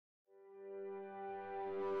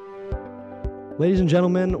Ladies and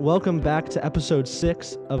gentlemen, welcome back to episode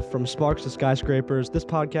 6 of From Sparks to Skyscrapers. This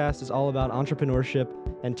podcast is all about entrepreneurship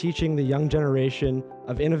and teaching the young generation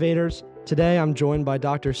of innovators. Today, I'm joined by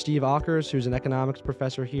Dr. Steve Aukers, who's an economics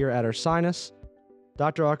professor here at Ursinus.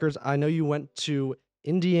 Dr. Aukers, I know you went to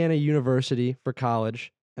Indiana University for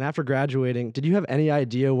college, and after graduating, did you have any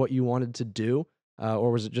idea what you wanted to do,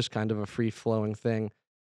 or was it just kind of a free-flowing thing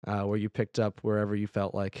where you picked up wherever you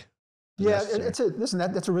felt like? Yeah, that's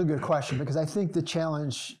a really good question, because I think the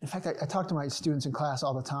challenge, in fact, I talk to my students in class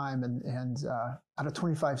all the time, and out of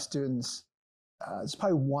 25 students, there's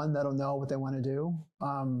probably one that'll know what they want to do.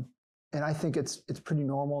 And I think it's pretty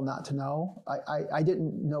normal not to know. I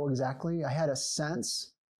didn't know exactly. I had a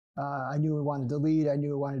sense. I knew I wanted to lead. I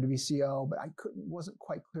knew I wanted to be CEO, but wasn't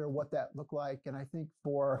quite clear what that looked like. And I think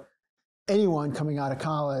for anyone coming out of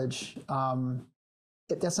college,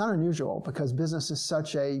 that's not unusual, because business is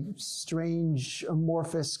such a strange,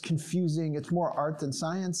 amorphous, confusing, it's more art than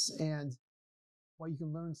science. And while you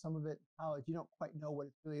can learn some of it in college, you don't quite know what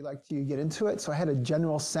it's really like till you get into it. So I had a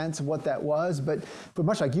general sense of what that was, but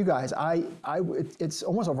much like you guys, it's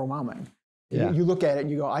almost overwhelming. Yeah. You look at it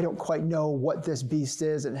and you go, I don't quite know what this beast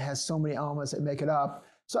is, and it has so many elements that make it up.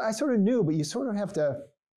 So I sort of knew, but you sort of have to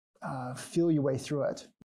feel your way through it.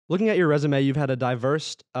 Looking at your resume, you've had a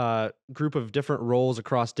diverse group of different roles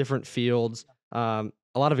across different fields, a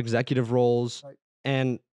lot of executive roles. Right.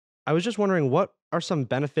 And I was just wondering, what are some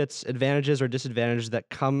benefits, advantages, or disadvantages that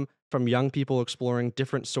come from young people exploring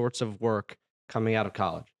different sorts of work coming out of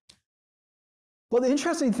college? Well, the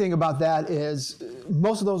interesting thing about that is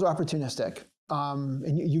most of those are opportunistic.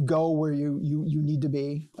 And you go where you need to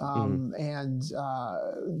be. And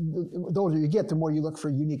the older you get, the more you look for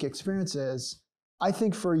unique experiences. I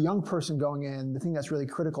think for a young person going in, the thing that's really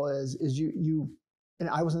critical is you, and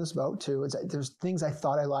I was in this boat too, is that there's things I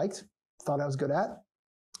thought I liked, thought I was good at.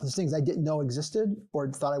 There's things I didn't know existed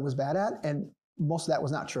or thought I was bad at, and most of that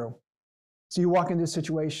was not true. So you walk into a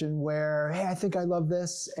situation where, hey, I think I love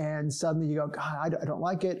this, and suddenly you go, God, I don't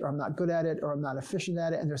like it, or I'm not good at it, or I'm not efficient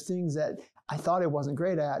at it, and there's things that I thought I wasn't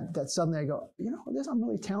great at that suddenly I go, I'm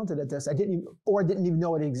really talented at this. I didn't even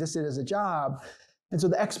know it existed as a job. And so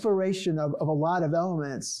the exploration of a lot of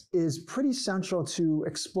elements is pretty central to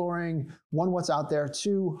exploring, one, what's out there,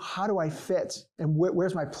 two, how do I fit, and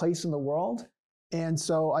where's my place in the world? And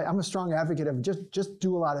so I'm a strong advocate of just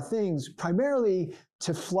do a lot of things, primarily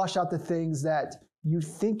to flush out the things that you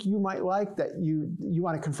think you might like, that you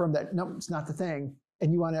want to confirm that, no, it's not the thing.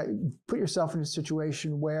 And you want to put yourself in a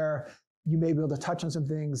situation where you may be able to touch on some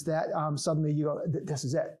things that suddenly you go, this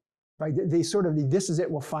is it. Right? This is it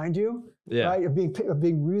will find you. Yeah. Right? Of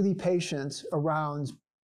being really patient around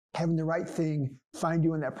having the right thing find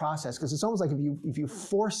you in that process. Because it's almost like if you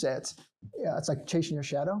force it, it's like chasing your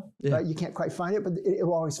shadow. Yeah. Right? You can't quite find it, but it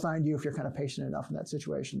will always find you if you're kind of patient enough in that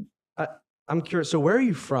situation. I'm curious. So where are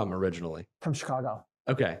you from originally? From Chicago.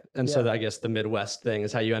 Okay. And so I guess the Midwest thing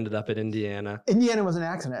is how you ended up at Indiana. Indiana was an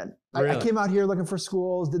accident. Really? I came out here looking for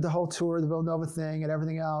schools, did the whole tour, the Villanova thing and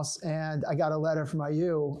everything else. And I got a letter from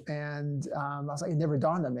IU, and I was like, it never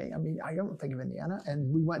dawned on me. I mean, I don't think of Indiana.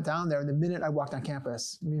 And we went down there, and the minute I walked on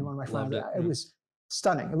campus, me and one of my friends, it was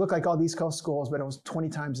stunning. It looked like all the East Coast schools, but it was 20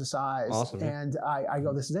 times the size. Awesome. And I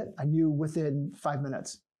go, this is it. I knew within 5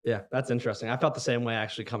 minutes. Yeah, that's interesting. I felt the same way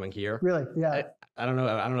actually coming here. Really? Yeah. I don't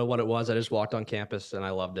know what it was. I just walked on campus and I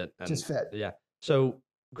loved it. And just fit. Yeah. So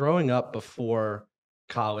growing up before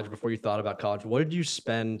college, before you thought about college, what did you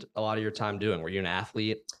spend a lot of your time doing? Were you an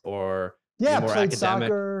athlete or more played academic?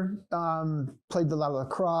 Soccer, played a lot of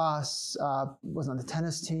lacrosse, was on the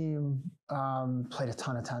tennis team, played a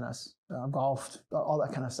ton of tennis, golfed, all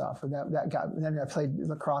that kind of stuff. And then I played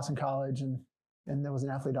lacrosse in college and there was an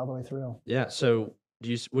athlete all the way through. Yeah. So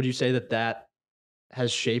would you say that has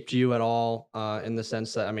shaped you at all in the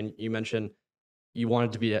sense that, I mean, you mentioned you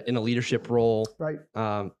wanted to be in a leadership role. Right.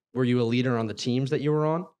 Were you a leader on the teams that you were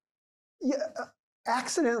on? Yeah,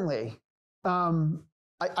 accidentally.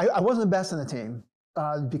 I wasn't the best on the team,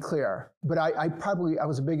 to be clear, but I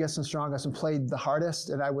was the biggest and strongest and played the hardest,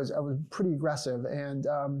 and I was pretty aggressive. And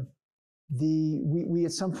we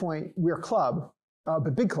at some point, we were a club,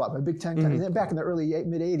 but big club, a Big Ten kind of. Back in the early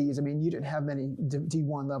mid '80s, I mean, you didn't have many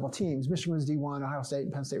D1 level teams. Michigan was D1, Ohio State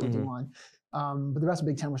and Penn State were D1, but the rest of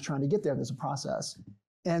Big Ten was trying to get there. There's a process,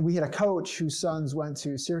 and we had a coach whose sons went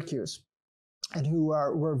to Syracuse, and who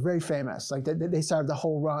were very famous. Like they started the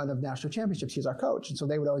whole run of national championships. He was our coach, and so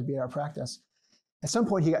they would always be at our practice. At some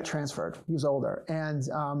point, he got transferred. He was older, and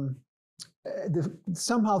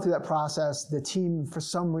somehow through that process, the team, for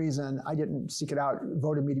some reason, I didn't seek it out,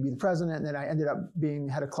 voted me to be the president, and then I ended up being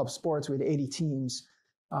head of club sports. We had 80 teams,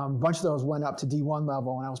 A bunch of those went up to D1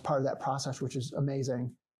 level, and I was part of that process, which is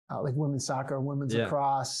amazing. Like women's soccer, women's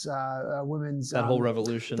lacrosse, women's... That whole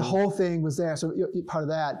revolution. The whole thing was there, so you're part of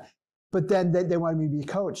that. But then they wanted me to be a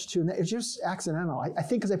coach too, and it was just accidental. I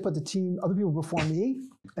think because I put other people before me,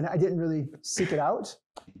 and I didn't really seek it out,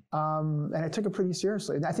 and I took it pretty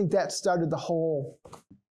seriously. And I think that started the whole...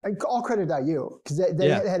 All credit to IU, because they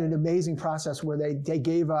had an amazing process where they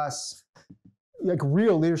gave us like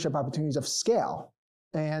real leadership opportunities of scale,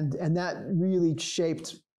 and that really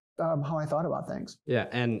shaped how I thought about things. Yeah,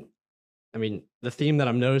 and I mean, the theme that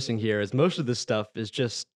I'm noticing here is most of this stuff is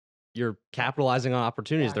just you're capitalizing on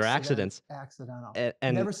opportunities. They're accidents. Accidental.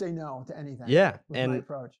 And never say no to anything. Yeah, and my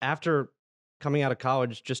approach. After coming out of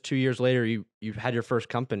college, just 2 years later, you had your first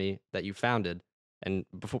company that you founded, and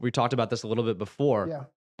before we talked about this a little bit before. Yeah.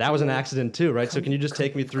 That was an accident too, right? So can you just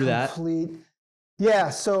take me through that? Yeah.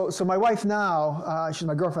 So my wife now, she's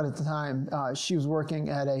my girlfriend at the time. She was working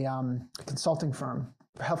at a consulting firm,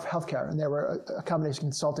 healthcare, and they were a combination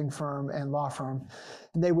consulting firm and law firm,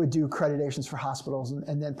 and they would do accreditations for hospitals.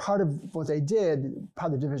 And then part of what they did,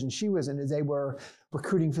 part of the division she was in, is they were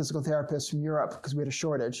recruiting physical therapists from Europe because we had a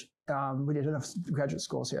shortage. We didn't have graduate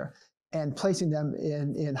schools here, and placing them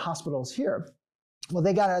in hospitals here. Well,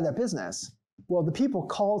 they got out of that business. Well, the people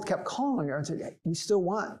kept calling her and said, hey, we still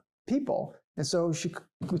want people. And so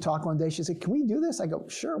we talked one day, she said, can we do this? I go,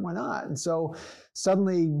 sure, why not? And so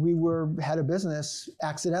suddenly we had a business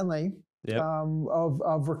accidentally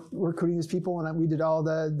of recruiting these people. And we did all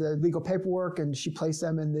the legal paperwork, and she placed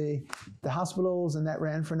them in the hospitals, and that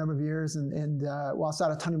ran for a number of years. And while it's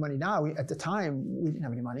not a ton of money now, at the time, we didn't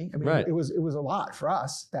have any money. I mean, it was a lot for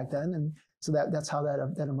us back then. And so that's how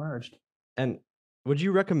that emerged. And would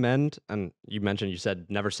you recommend, and you said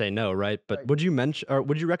never say no, right? But would you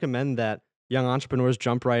recommend that young entrepreneurs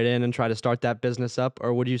jump right in and try to start that business up?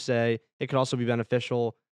 Or would you say it could also be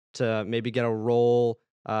beneficial to maybe get a role,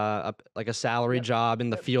 like a salary job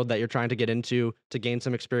in the field that you're trying to get into to gain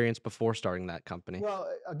some experience before starting that company? Well,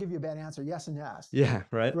 I'll give you a bad answer. Yes and yes. Yeah,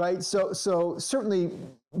 right. Right. So certainly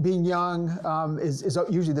being young is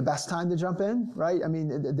usually the best time to jump in, right? I mean,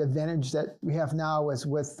 the advantage that we have now is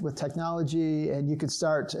with technology, and you could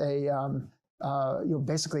start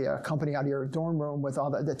basically a company out of your dorm room with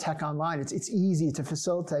all the tech online. It's easy to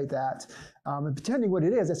facilitate that. And depending what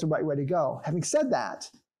it is, that's the right way to go. Having said that,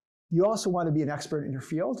 you also want to be an expert in your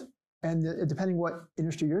field, and depending what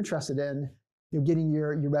industry you're interested in, getting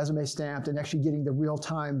your resume stamped and actually getting the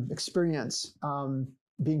real-time experience,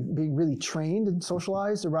 being really trained and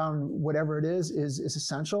socialized around whatever it is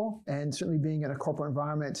essential. And certainly being in a corporate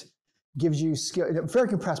environment gives you skill in a very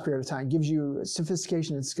compressed period of time, gives you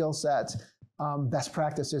sophistication and skill sets, best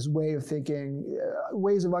practices, way of thinking,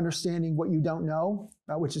 ways of understanding what you don't know,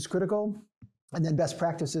 which is critical. And then best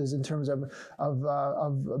practices in terms of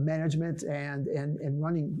management and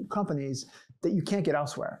running companies that you can't get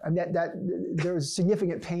elsewhere. And that there's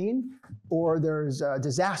significant pain or there's a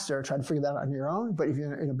disaster trying to figure that out on your own. But if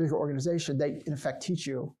you're in a bigger organization, they in effect teach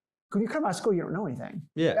you. When you come out of school, you don't know anything.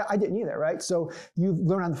 Yeah, I didn't either, right? So you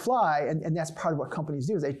learn on the fly, and that's part of what companies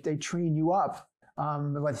do. They train you up.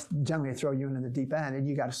 But generally, they throw you in the deep end, and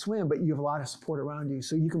you got to swim. But you have a lot of support around you,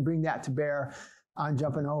 so you can bring that to bear on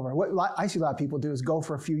jumping over. What I see a lot of people do is go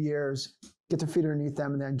for a few years, get their feet underneath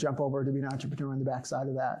them, and then jump over to be an entrepreneur on the backside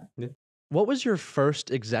of that. Yeah. What was your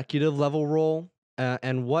first executive level role,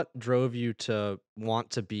 and what drove you to want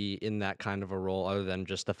to be in that kind of a role other than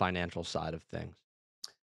just the financial side of things?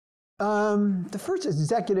 The first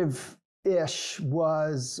executive-ish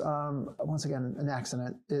was, once again, an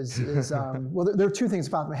accident. Well, there are two things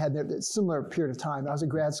that popped in my head. They're a similar period of time. I was in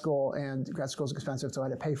grad school, and grad school is expensive, so I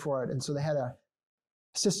had to pay for it. And so they had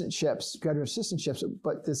graduate assistantships,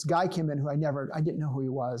 but this guy came in who I didn't know who he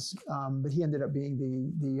was, but he ended up being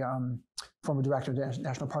the former director of the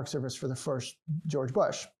National Park Service for the first George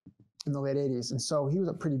Bush in the late 80s. And so he was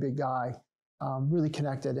a pretty big guy, really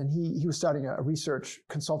connected, and he was starting a research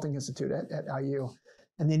consulting institute at IU,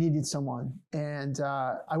 and they needed someone. And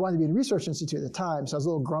I wanted to be in a research institute at the time, so I was a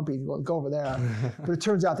little grumpy to go over there. But it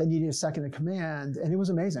turns out they needed a second in command, and it was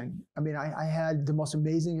amazing. I mean, I had the most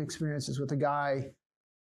amazing experiences with a guy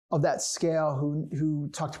of that scale who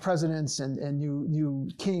talked to presidents and knew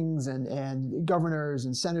kings and governors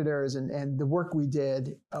and senators, and the work we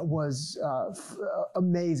did was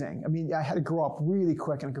amazing. I mean, I had to grow up really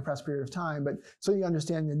quick in a compressed period of time, but so you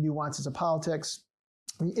understand the nuances of politics,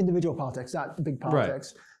 individual politics, not the big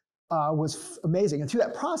politics, was amazing. And through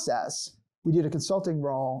that process, we did a consulting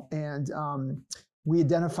role, and we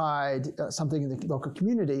identified something in the local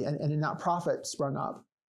community, and a nonprofit sprung up.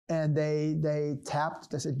 And they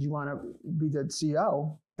said, do you want to be the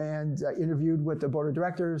CEO? and interviewed with the board of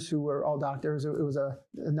directors who were all doctors. It was a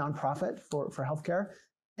nonprofit for healthcare,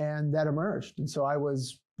 and that emerged. And so I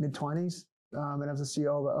was mid-20s, and I was the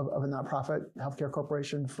CEO of a nonprofit healthcare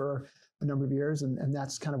corporation for a number of years, and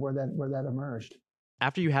that's kind of where that emerged.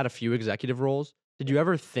 After you had a few executive roles, did you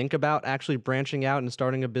ever think about actually branching out and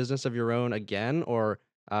starting a business of your own again, or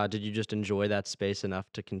did you just enjoy that space enough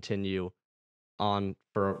to continue on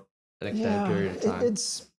for an extended period of time?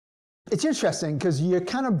 It's interesting because you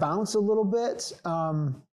kind of bounce a little bit,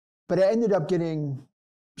 but I ended up getting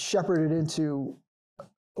shepherded into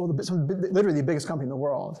literally the biggest company in the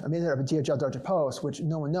world. I mean, I ended up at DHL Deutsche Post, which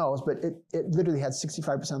no one knows, but it literally had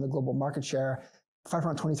 65% of the global market share,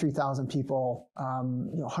 523,000 people,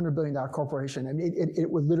 $100 billion corporation. I mean, it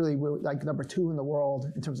was literally, we were like number 2 in the world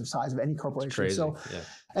in terms of size of any corporation. Crazy. So yeah.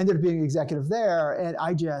 I ended up being an executive there, and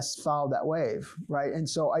I just followed that wave, right? And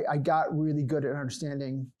so I got really good at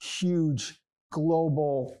understanding huge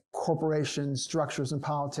global corporation structures and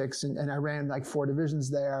politics, and I ran like 4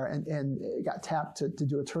 divisions there, and got tapped to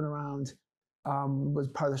do a turnaround, was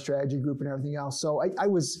part of the strategy group and everything else. So I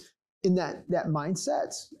was in that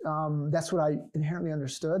mindset. That's what I inherently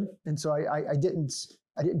understood, and so I didn't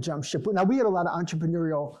jump ship. Now we had a lot of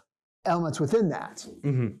entrepreneurial elements within that.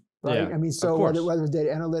 Mm-hmm. Right. Yeah, I mean, so whether it's data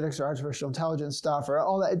analytics or artificial intelligence stuff or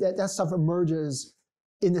all that stuff emerges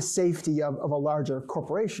in the safety of a larger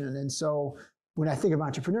corporation. And so when I think of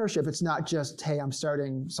entrepreneurship, it's not just, hey, I'm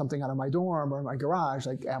starting something out of my dorm or my garage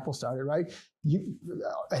like Apple started, right?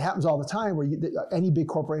 It happens all the time where any big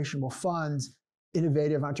corporation will fund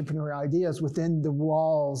innovative entrepreneurial ideas within the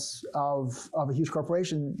walls of a huge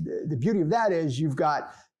corporation. The beauty of that is you've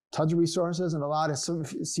got tons of resources and a lot of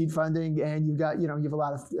seed funding, and you have a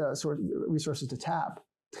lot of sort of resources to tap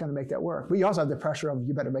to kind of make that work. But you also have the pressure of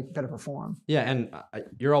you better perform. Yeah, and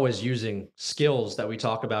you're always using skills that we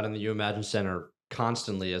talk about in the You Imagine Center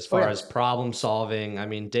constantly as far as problem solving. I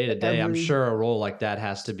mean, day to day, I'm sure a role like that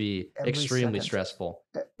has to be extremely stressful.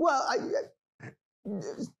 Well,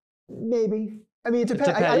 maybe. I mean, it depends.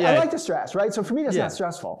 I like the stress, right? So for me, that's not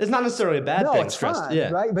stressful. It's not necessarily a bad thing. It's fun,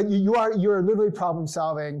 right? But you're literally problem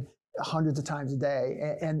solving hundreds of times a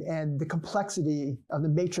day, and the complexity of the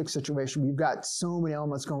matrix situation. We've got so many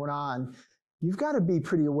elements going on. You've got to be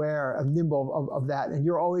pretty aware of nimble of that, and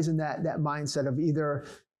you're always in that mindset of either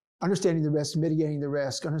understanding the risk, mitigating the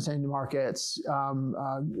risk, understanding the markets,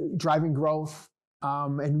 driving growth,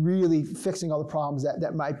 and really fixing all the problems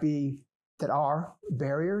that are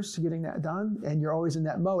barriers to getting that done. And you're always in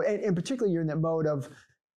that mode. And particularly you're in that mode of,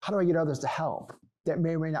 how do I get others to help that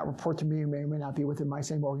may or may not report to me, may or may not be within my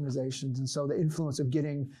same organizations. And so the influence of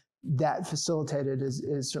getting that facilitated is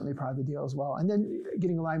certainly part of the deal as well. And then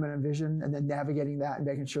getting alignment and vision, and then navigating that and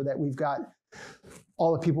making sure that we've got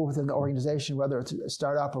all the people within the organization, whether it's a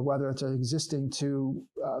startup or whether it's existing, to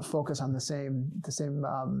focus on the same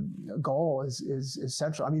goal is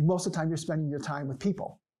central. I mean, most of the time you're spending your time with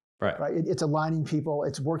people. Right. It's aligning people,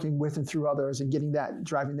 it's working with and through others and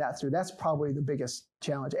driving that through. That's probably the biggest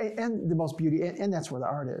challenge and the most beauty, and that's where the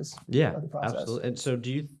art is. Yeah, absolutely. And so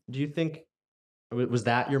do you think, was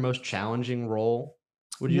that your most challenging role,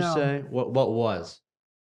 would you say? What was?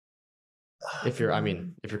 If you're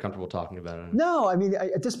comfortable talking about it. No, I mean,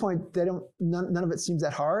 at this point, none of it seems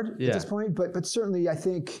that hard at this point, but certainly I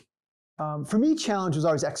think, for me, challenge was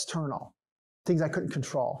always external, things I couldn't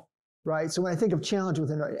control. Right. So when I think of challenge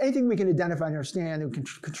within anything we can identify and understand and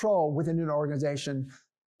control within an organization,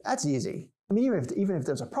 that's easy. I mean, even if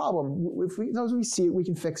there's a problem, if we see it, we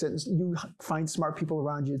can fix it. And you find smart people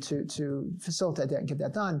around you to facilitate that and get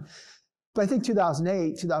that done. But I think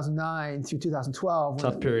 2008, 2009 through 2012,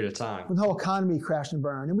 tough period of time, when the whole economy crashed and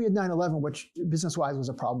burned, and we had 9/11, which business-wise was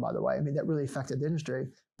a problem, by the way. I mean, that really affected the industry.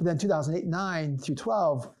 But then 2008, 9 through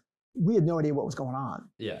 12. We had no idea what was going on.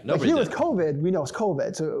 Yeah, nobody did. With COVID, we know it's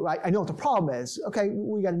COVID. So I know what the problem is. Okay,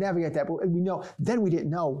 we got to navigate that. But we know, then we didn't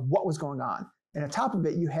know what was going on. And on top of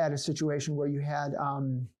it, you had a situation where you had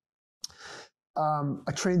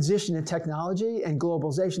a transition in technology and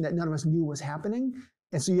globalization that none of us knew was happening.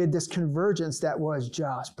 And so you had this convergence that was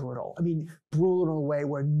just brutal. I mean, brutal in a way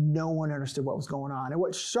where no one understood what was going on. And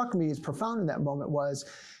what struck me as profound in that moment was,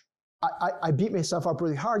 I beat myself up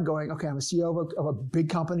really hard going, okay, I'm a CEO of a big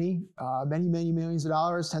company, many, many millions of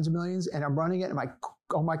dollars, tens of millions, and I'm running it, and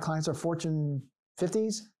all my clients are Fortune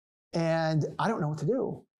 50s, and I don't know what to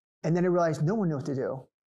do. And then I realized no one knew what to do.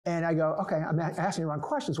 And I go, okay, I'm asking the wrong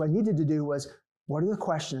questions. What I needed to do was, what are the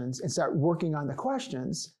questions? And start working on the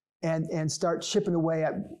questions and start chipping away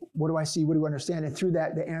at, what do I see, what do I understand? And through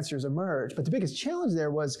that, the answers emerge. But the biggest challenge there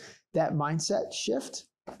was that mindset shift.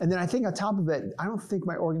 And then I think on top of it, I don't think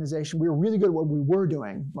my organization, we were really good at what we were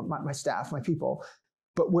doing, my staff, my people.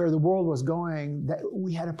 But where the world was going, that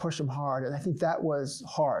we had to push them hard. And I think that was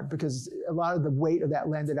hard because a lot of the weight of that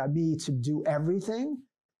landed on me to do everything.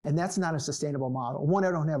 And that's not a sustainable model. One,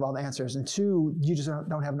 I don't have all the answers. And two, you just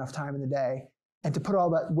don't have enough time in the day. And to put all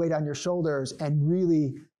that weight on your shoulders and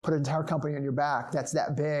really put an entire company on your back that's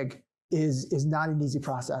that big is not an easy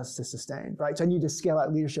process to sustain, right? So I need to scale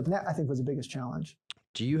out leadership. And that, I think, was the biggest challenge.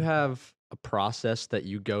 Do you have a process that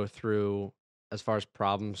you go through as far as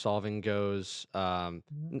problem solving goes? Not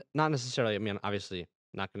necessarily, I mean, obviously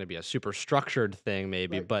not going to be a super structured thing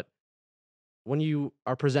maybe, Right. but when you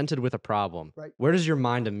are presented with a problem, Right. where does your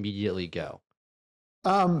mind immediately go?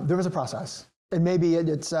 There was a process. And maybe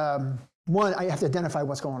it's, one, I have to identify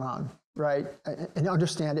what's going on, right? And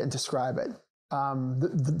understand it and describe it.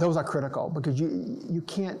 Those are critical because you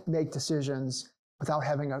can't make decisions without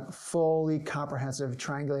having a fully comprehensive,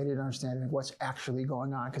 triangulated understanding of what's actually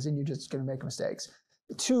going on, because then you're just going to make mistakes.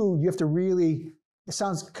 Two, you have to really, it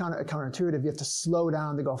sounds kind of counterintuitive, you have to slow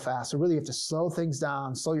down to go fast. So really you have to slow things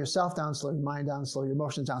down, slow yourself down, slow your mind down, slow your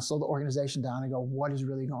emotions down, slow the organization down and go, what is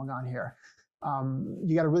really going on here?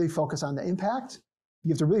 You got to really focus on the impact. You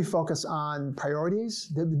have to really focus on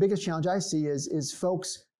priorities. The biggest challenge I see is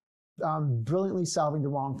folks brilliantly solving the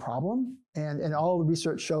wrong problem. And all the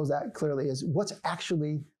research shows that clearly is what's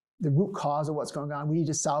actually the root cause of what's going on. We need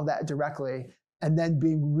to solve that directly. And then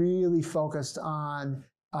being really focused on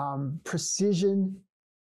precision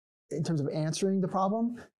in terms of answering the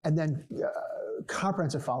problem, and then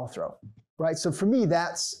comprehensive follow through, right? So for me,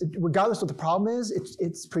 that's, regardless what the problem is,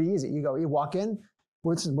 it's pretty easy. You walk in,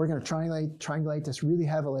 we're going to triangulate this really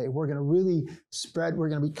heavily. We're going to really spread, we're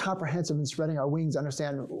going to be comprehensive in spreading our wings,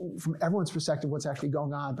 understand from everyone's perspective what's actually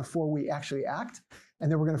going on before we actually act.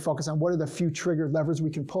 And then we're going to focus on what are the few triggered levers we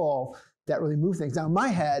can pull that really move things. Now in my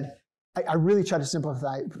head, I really try to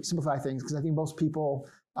simplify things because I think most people,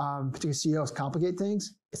 particularly CEOs, complicate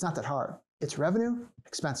things. It's not that hard. It's revenue,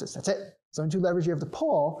 expenses. That's it. It's only two levers you have to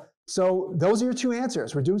pull. So those are your two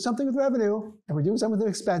answers. We're doing something with revenue and we're doing something with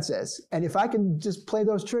expenses. And if I can just play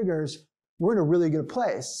those triggers, we're in a really good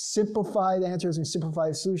place. Simplify the answers and simplify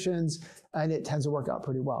the solutions, and it tends to work out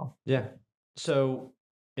pretty well. Yeah. So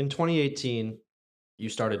in 2018, you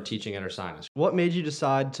started teaching at Ursinus. What made you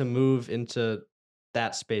decide to move into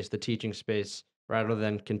that space, the teaching space, rather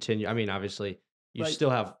than continue? I mean, obviously, you Right. still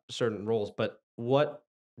have certain roles, but what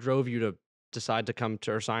drove you to decide to come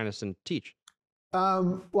to Ursinus and teach?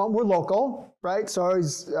 Well, we're local, right? So I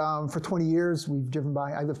was, for 20 years, we've driven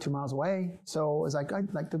by, I live 2 miles away. So I was like,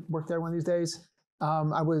 I'd like to work there one of these days.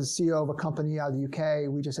 I was CEO of a company out of the UK.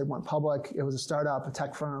 We just had went public. It was a startup, a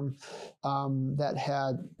tech firm that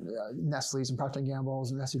had Nestle's and Procter &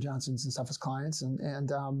 Gamble's and S.C. Johnson's and stuff as clients,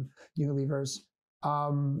 and Unilever's.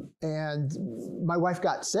 And my wife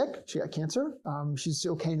got sick. She got cancer. She's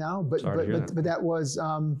okay now, but that was,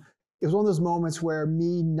 it was one of those moments where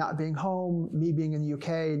me not being home, me being in the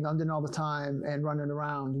UK, London all the time, and running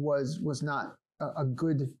around was not a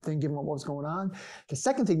good thing given what was going on. The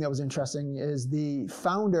second thing that was interesting is the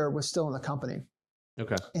founder was still in the company.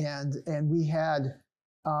 Okay. And we had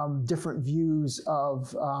different views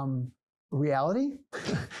of reality.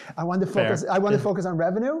 I wanted to focus. I wanted to focus on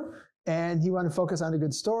revenue, and he wanted to focus on a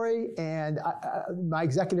good story. And my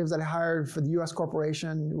executives that I hired for the U.S.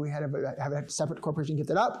 corporation, we had to have a separate corporation get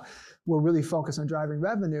that up, were really focused on driving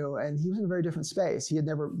revenue. And he was in a very different space. He had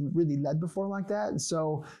never really led before like that. And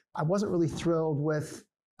so I wasn't really thrilled with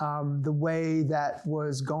the way that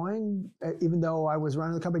was going, even though I was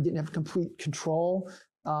running the company, didn't have complete control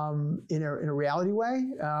in a reality way.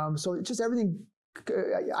 So it just everything,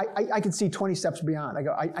 I could see 20 steps beyond. I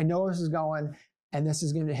go, I know where this is going, and this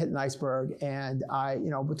is going to hit an iceberg. And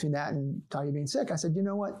between that and Talia being sick, I said, you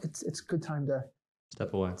know what? It's a good time to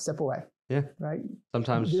step away. Step away. Yeah. Right.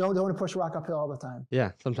 Sometimes you don't want to push a rock uphill all the time.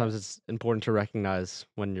 Yeah. Sometimes it's important to recognize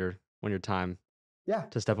when your time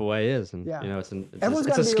to step away is, and it's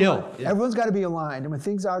a skill. Yeah. Everyone's got to be aligned, and when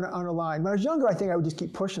things aren't aligned, when I was younger, I think I would just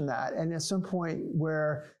keep pushing that, and at some point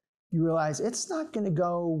where you realize it's not going to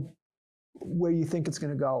go where you think it's going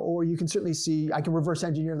to go, or you can certainly see, I can reverse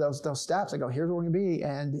engineer those steps. I go, here's where we're going to be,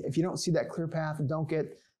 and if you don't see that clear path and don't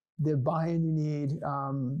get the buy-in you need,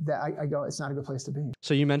 I go, it's not a good place to be.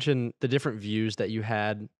 So you mentioned the different views that you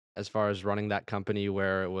had as far as running that company,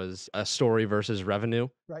 where it was a story versus revenue.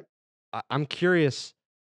 Right. I'm curious,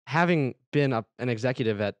 having been an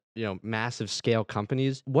executive at massive scale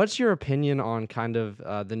companies, what's your opinion on kind of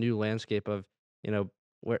the new landscape of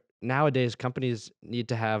where nowadays companies need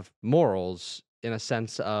to have morals, in a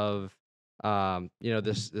sense of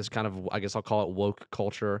this kind of, I guess I'll call it woke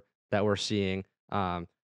culture that we're seeing.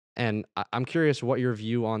 And I'm curious what your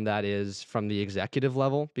view on that is from the executive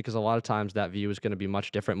level, because a lot of times that view is going to be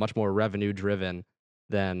much different, much more revenue driven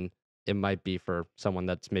than it might be for someone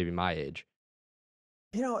that's maybe my age.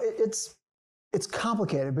 It's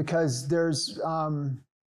complicated because there's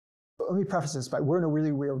let me preface this by we're in a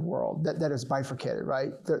really weird world that is bifurcated, right?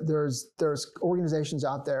 There's organizations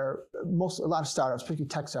out there, a lot of startups, particularly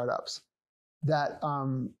tech startups, that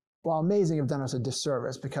while amazing, have done us a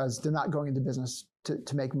disservice because they're not going into business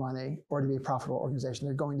to make money or to be a profitable organization.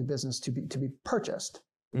 They're going to business to be purchased,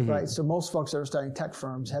 right? So most folks that are starting tech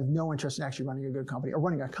firms have no interest in actually running a good company or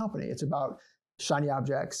running a company. It's about shiny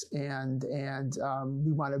objects, and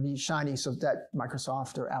we want to be shiny so that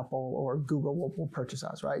Microsoft or Apple or Google will purchase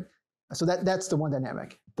us, right? So that's the one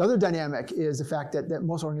dynamic. The other dynamic is the fact that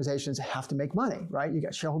most organizations have to make money, right? You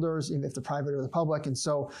got shareholders, even if they're private or the public, and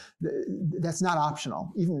so that's not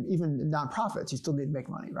optional. Even nonprofits, you still need to make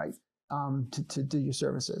money, right? To do your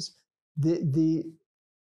services. The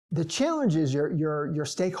challenge is your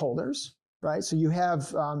stakeholders, right? So you have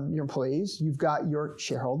your employees, you've got your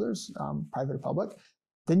shareholders, private or public.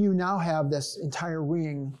 Then you now have this entire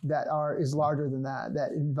ring that is larger than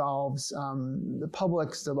that involves the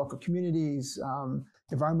publics, the local communities,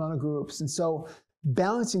 environmental groups. And so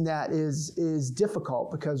balancing that is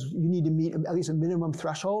difficult because you need to meet at least a minimum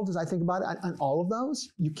threshold, as I think about it, on all of those.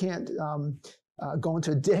 You can't go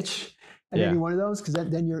into a ditch at any one of those, because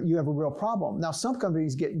then you have a real problem. Now, some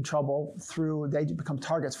companies get in trouble they become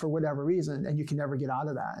targets for whatever reason, and you can never get out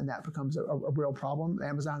of that, and that becomes a real problem.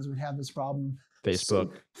 Amazon's would have this problem.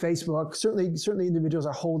 Facebook. Certainly individuals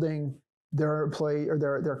are holding their employee or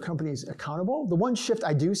their companies accountable. The one shift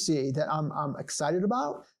I do see that I'm excited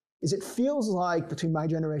about is it feels like between my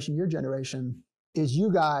generation and your generation is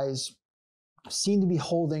you guys seem to be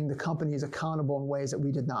holding the companies accountable in ways that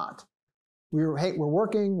we did not. We're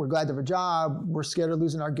working, we're glad to have a job, we're scared of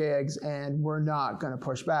losing our gigs, and we're not going to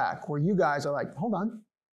push back. Where you guys are like, hold on,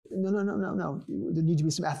 no. There need to be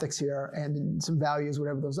some ethics here and some values,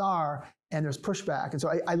 whatever those are, and there's pushback. And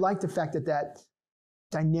so I like the fact that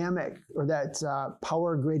dynamic or that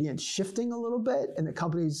power gradient shifting a little bit, and the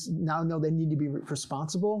companies now know they need to be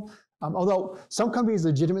responsible. Although some companies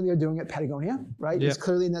legitimately are doing it. Patagonia, right? It's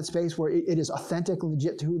clearly in that space where it is authentic and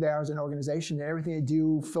legit to who they are as an organization, and everything they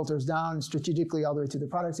do filters down strategically all the way to the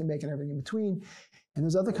products they make and everything in between. And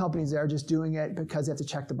there's other companies that are just doing it because they have to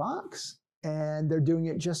check the box, and they're doing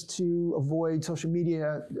it just to avoid social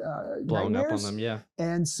media blowing nightmares. up on them,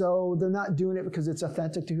 And so they're not doing it because it's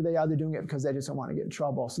authentic to who they are. They're doing it because they just don't want to get in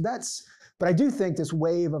trouble. So but I do think this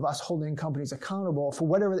wave of us holding companies accountable for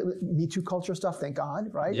whatever Me Too culture stuff, thank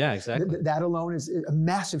God, right? Yeah, exactly. That alone is a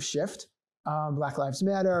massive shift. Black Lives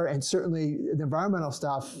Matter, and certainly the environmental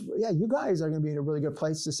stuff. Yeah, you guys are going to be in a really good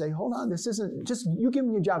place to say, hold on, this isn't just you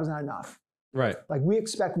giving me a job is not enough. Right. Like we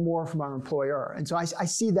expect more from our employer. And so I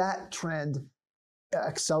see that trend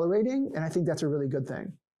accelerating, and I think that's a really good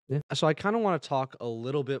thing. Yeah. So I kind of want to talk a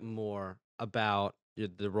little bit more about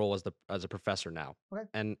the role as a professor now. Okay.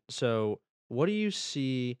 And so what do you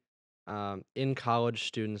see in college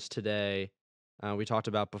students today? We talked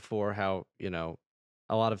about before how,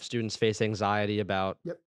 a lot of students face anxiety about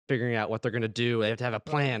figuring out what they're going to do. They have to have a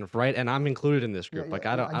plan, right? And I'm included in this group.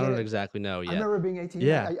 I don't exactly know yet. I remember being 18.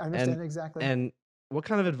 Yeah. I understand exactly. And what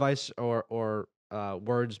kind of advice or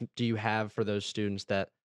words do you have for those students that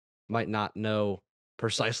might not know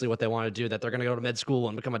precisely what they want to do, that they're going to go to med school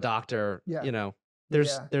and become a doctor? Yeah.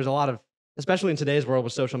 There's a lot of, especially in today's world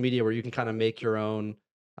with social media, where you can kind of make your own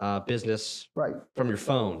business from your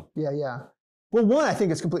phone. Yeah. Well, one, I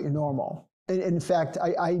think it's completely normal. And in fact,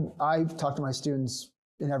 I've talked to my students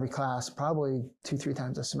in every class, probably 2-3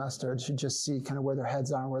 times a semester, to just see kind of where their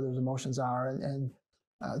heads are and where their emotions are. And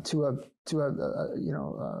to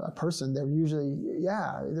a person, they're usually,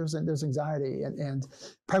 there's anxiety, and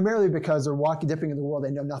primarily because they're dipping in the world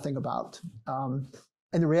they know nothing about.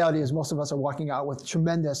 And the reality is most of us are walking out with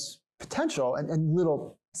tremendous potential and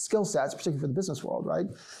little skill sets, particularly for the business world, right?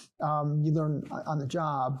 You learn on the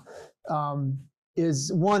job.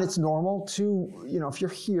 Is one, it's normal. Two, if you're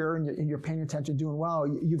here and you're paying attention, doing well,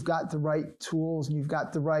 you've got the right tools and you've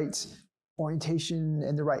got the right orientation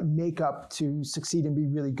and the right makeup to succeed and be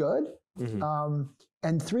really good. Mm-hmm.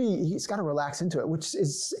 And three, he's got to relax into it, which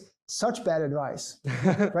is such bad advice.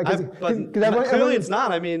 Right? Clearly it's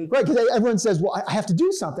not. I mean, right? Because everyone says, "Well, I have to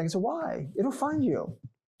do something." So why? It'll find you.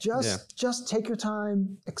 Just take your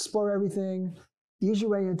time, explore everything, ease your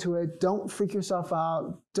way into it. Don't freak yourself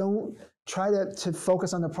out. Don't try to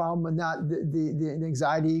focus on the problem and not the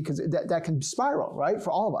anxiety, because that can spiral, right?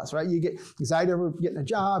 For all of us, right? You get anxiety over getting a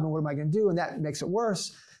job and what am I going to do? And that makes it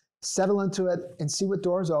worse. Settle into it and see what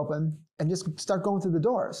doors open. and just start going through the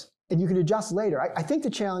doors. And you can adjust later. I think the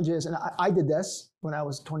challenge is, and I did this when I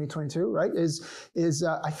was 22, right, is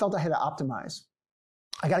I felt I had to optimize.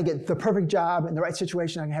 I got to get the perfect job in the right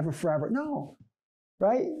situation. I can have it forever. No,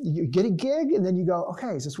 right? You get a gig, and then you go,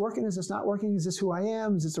 okay, is this working? Is this not working? Is this who I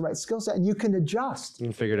am? Is this the right skill set? And you can adjust. You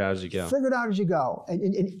can figure it out as you go. Figure it out as you go.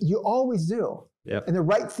 And you always do. Yep. And the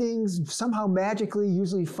right things somehow magically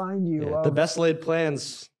usually find you. Yeah. The best laid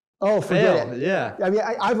plans forget fail. it. Yeah. I mean,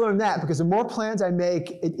 I've learned that because the more plans I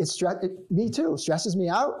make, me too, stresses me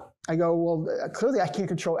out. I go, well, clearly I can't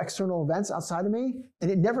control external events outside of me,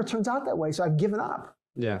 and it never turns out that way, so I've given up.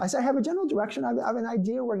 Yeah. I say I have a general direction, I have an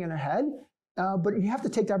idea where I'm going to head, but you have to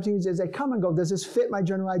take the opportunities as they come and go, does this fit my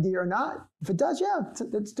general idea or not? If it does, yeah,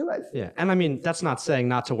 let's do it. Yeah, and I mean, that's not saying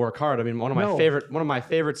not to work hard. I mean, one of my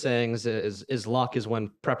favorite sayings is luck is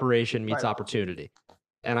when preparation meets opportunity.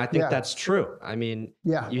 And I think that's true. I mean,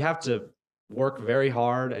 you have to work very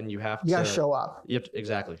hard, and you gotta show up.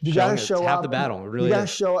 Exactly. You gotta show up. Half the battle. It really you gotta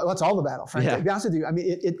show up. That's all the battle, frankly. Yeah. To be honest with you, I mean,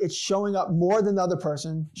 it's showing up more than the other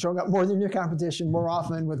person, showing up more than your competition, more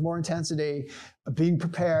often, with more intensity, being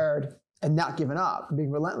prepared, and not giving up,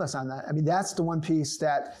 being relentless on that. I mean, that's the one piece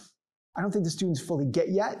that I don't think the students fully get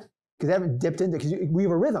yet, because they haven't dipped into, because we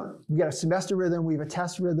have a rhythm. We got a semester rhythm, we have a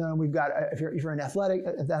test rhythm, we've got, if you're in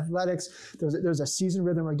athletics, there's a season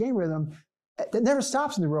rhythm or a game rhythm that never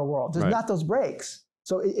stops in the real world. There's not those breaks.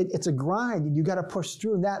 So it's a grind, and you got to push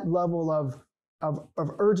through. And that level of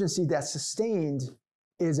urgency that's sustained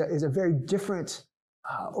is a very different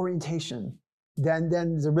orientation than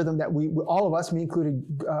the rhythm that we all of us, me included,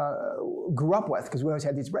 grew up with, because we always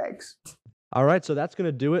had these breaks. All right, so that's going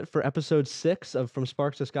to do it for episode 6 of From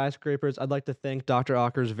Sparks to Skyscrapers. I'd like to thank Dr.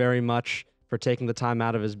 Aukers very much for taking the time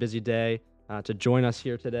out of his busy day to join us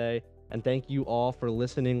here today. And thank you all for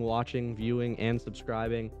listening, watching, viewing, and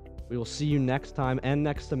subscribing. We will see you next time and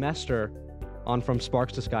next semester on From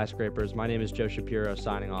Sparks to Skyscrapers. My name is Joe Shapiro,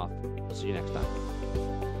 signing off. We'll see you next time.